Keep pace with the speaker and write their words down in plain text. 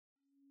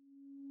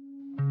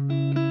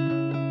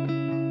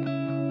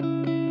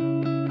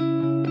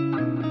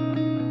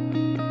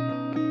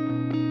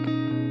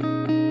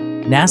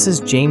NASA's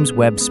James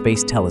Webb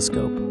Space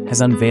Telescope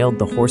has unveiled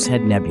the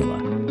Horsehead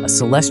Nebula, a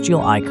celestial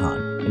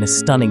icon in a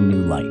stunning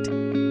new light.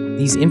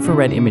 These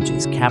infrared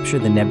images capture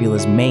the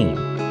nebula's mane,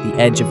 the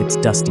edge of its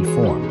dusty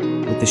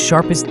form, with the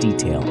sharpest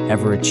detail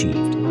ever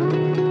achieved.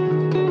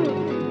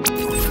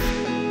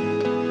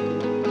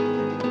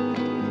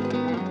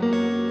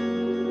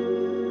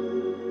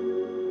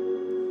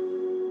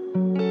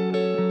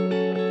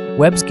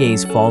 Webb's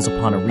gaze falls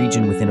upon a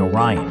region within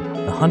Orion,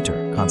 the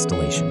Hunter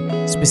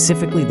constellation,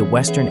 specifically the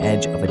western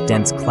edge of a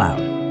dense cloud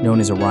known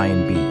as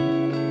Orion B.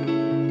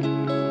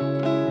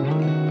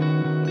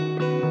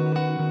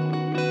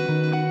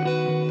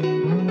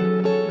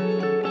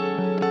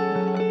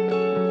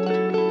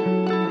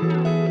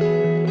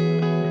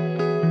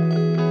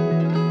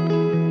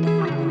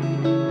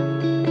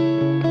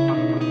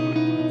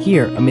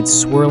 Here,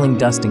 amidst swirling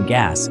dust and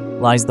gas,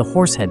 lies the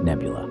Horsehead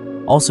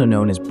Nebula, also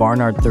known as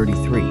Barnard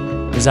 33,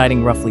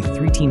 residing roughly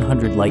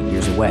 1,300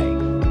 light-years away.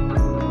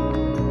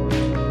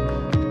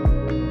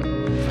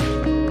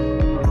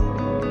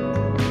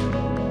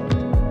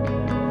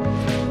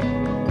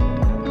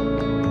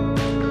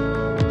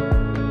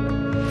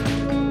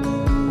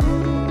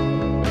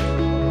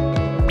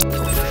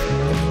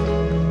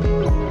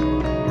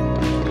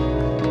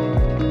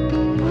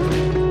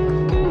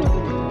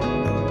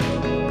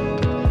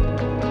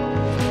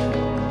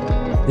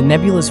 The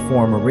nebula's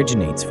form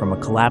originates from a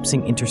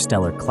collapsing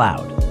interstellar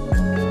cloud.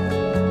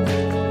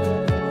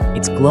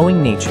 Its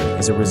glowing nature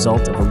is a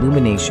result of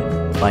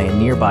illumination by a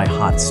nearby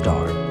hot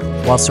star.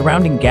 While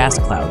surrounding gas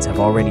clouds have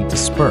already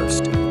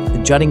dispersed,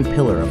 the jutting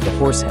pillar of the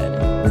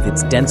Horsehead, with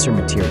its denser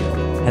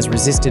material, has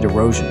resisted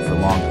erosion for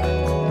longer.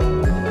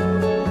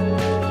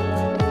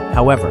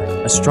 However,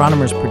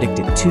 astronomers predict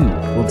it too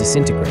will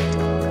disintegrate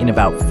in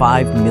about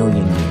 5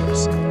 million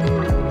years.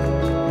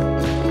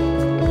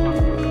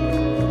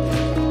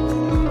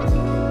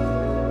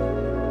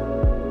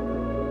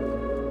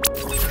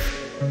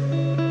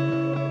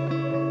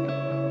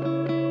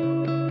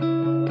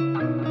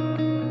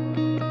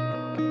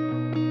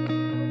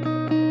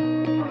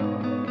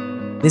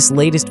 This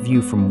latest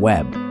view from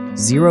Webb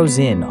zeroes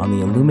in on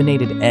the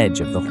illuminated edge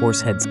of the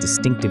Horsehead's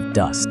distinctive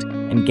dust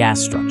and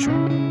gas structure.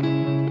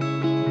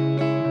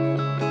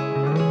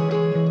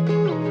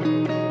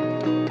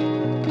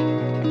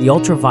 The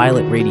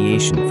ultraviolet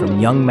radiation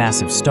from young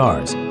massive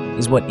stars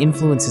is what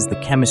influences the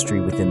chemistry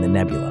within the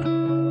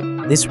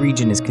nebula. This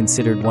region is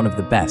considered one of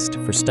the best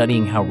for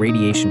studying how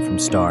radiation from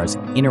stars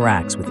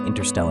interacts with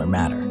interstellar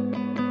matter.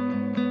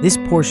 This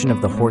portion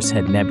of the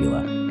Horsehead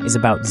Nebula is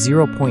about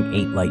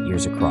 0.8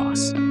 light-years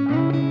across.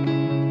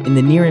 In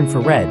the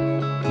near-infrared,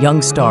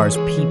 young stars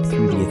peep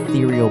through the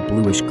ethereal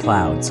bluish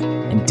clouds,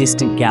 and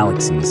distant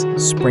galaxies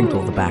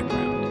sprinkle the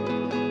background.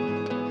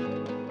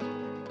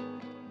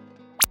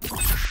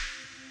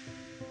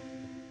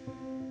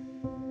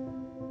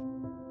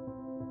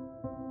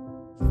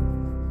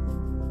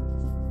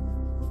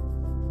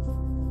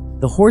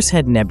 The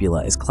Horsehead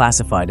Nebula is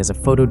classified as a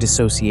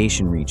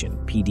photodissociation region,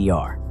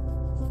 PDR.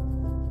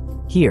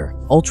 Here,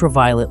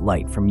 ultraviolet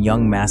light from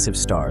young massive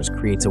stars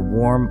creates a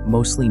warm,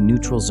 mostly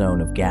neutral zone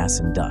of gas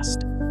and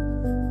dust.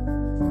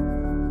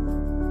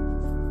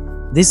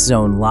 This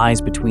zone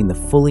lies between the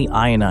fully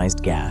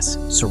ionized gas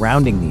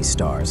surrounding these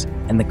stars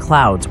and the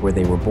clouds where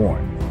they were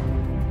born.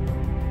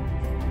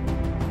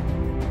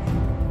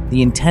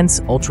 The intense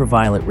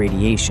ultraviolet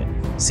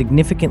radiation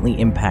significantly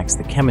impacts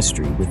the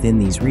chemistry within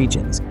these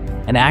regions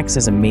and acts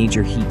as a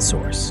major heat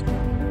source.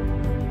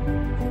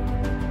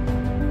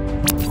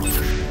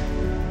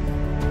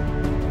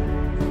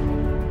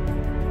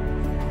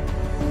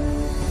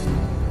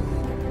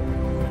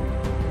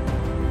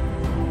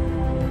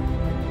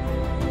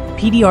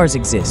 PDRs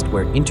exist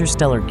where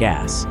interstellar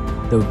gas,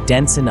 though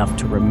dense enough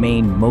to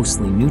remain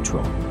mostly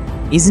neutral,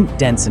 isn't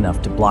dense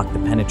enough to block the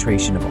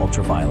penetration of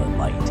ultraviolet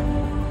light.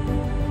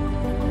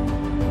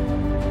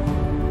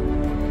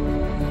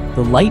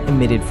 The light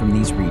emitted from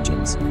these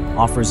regions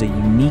offers a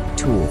unique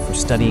tool for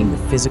studying the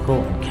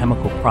physical and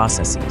chemical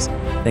processes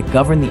that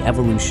govern the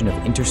evolution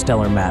of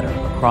interstellar matter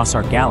across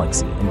our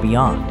galaxy and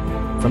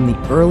beyond, from the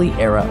early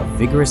era of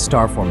vigorous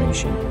star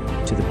formation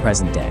to the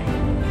present day.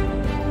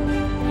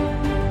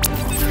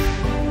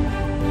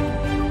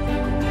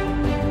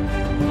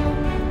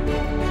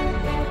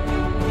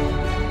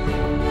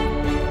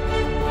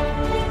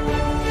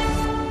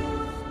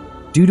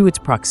 Due to its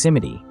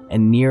proximity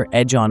and near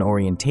edge-on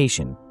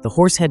orientation, the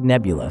Horsehead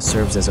Nebula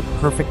serves as a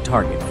perfect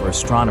target for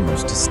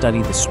astronomers to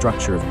study the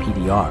structure of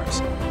PDRs,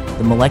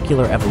 the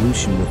molecular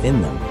evolution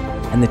within them,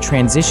 and the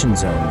transition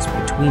zones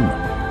between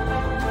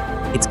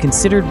them. It's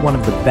considered one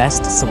of the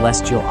best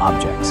celestial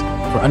objects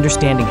for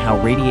understanding how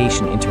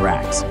radiation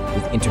interacts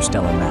with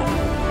interstellar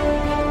matter.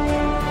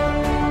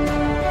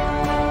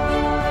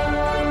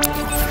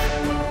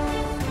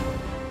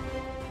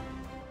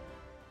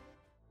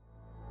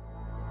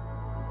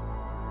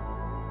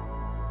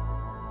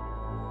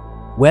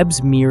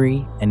 Webb's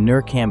MIRI and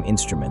NIRCam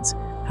instruments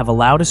have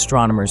allowed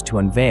astronomers to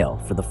unveil,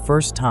 for the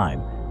first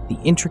time, the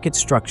intricate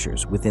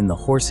structures within the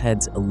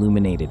Horsehead's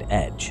illuminated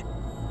edge.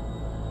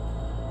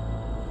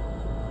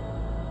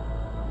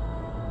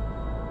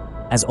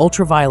 As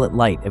ultraviolet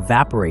light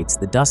evaporates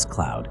the dust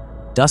cloud,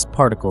 dust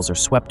particles are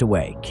swept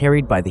away,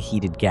 carried by the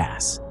heated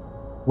gas.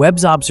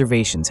 Webb's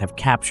observations have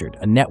captured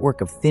a network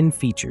of thin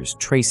features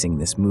tracing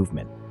this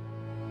movement.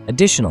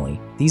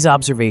 Additionally, these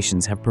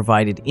observations have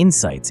provided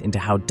insights into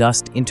how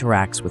dust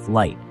interacts with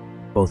light,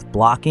 both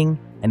blocking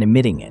and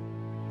emitting it,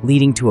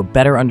 leading to a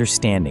better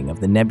understanding of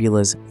the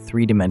nebula's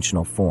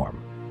three-dimensional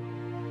form.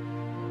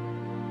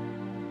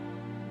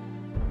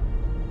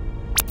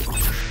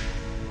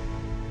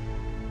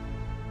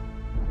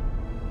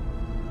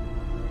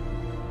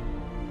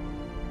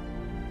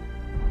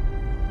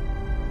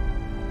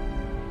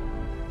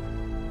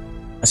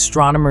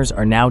 Astronomers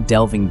are now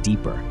delving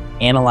deeper,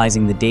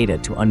 analyzing the data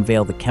to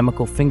unveil the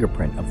chemical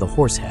fingerprint of the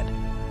Horsehead.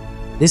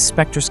 This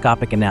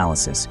spectroscopic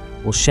analysis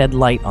will shed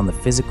light on the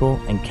physical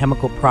and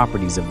chemical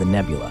properties of the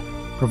nebula,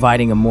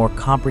 providing a more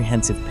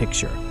comprehensive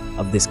picture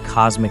of this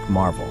cosmic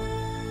marvel.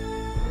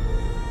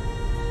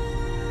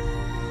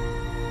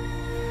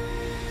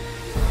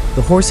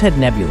 The Horsehead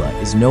Nebula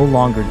is no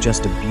longer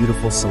just a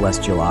beautiful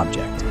celestial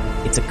object.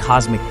 It's a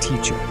cosmic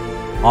teacher,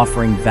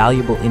 offering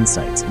valuable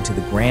insights into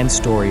the grand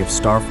story of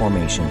star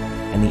formation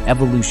and the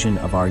evolution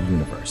of our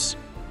universe.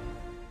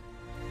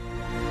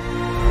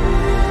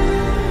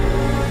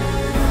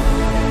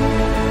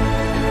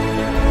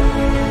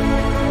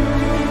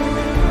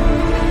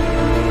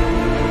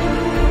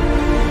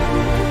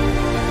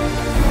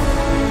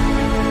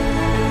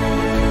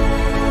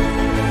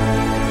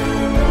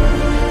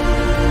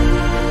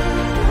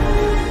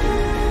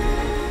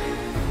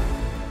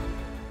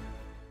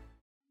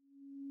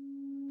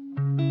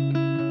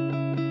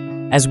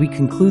 As we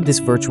conclude this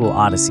virtual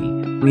odyssey,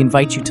 we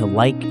invite you to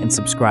like and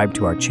subscribe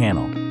to our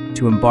channel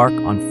to embark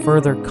on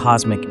further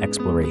cosmic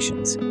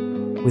explorations.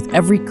 With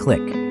every click,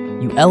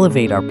 you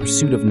elevate our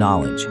pursuit of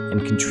knowledge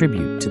and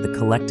contribute to the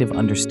collective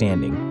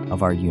understanding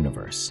of our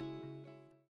universe.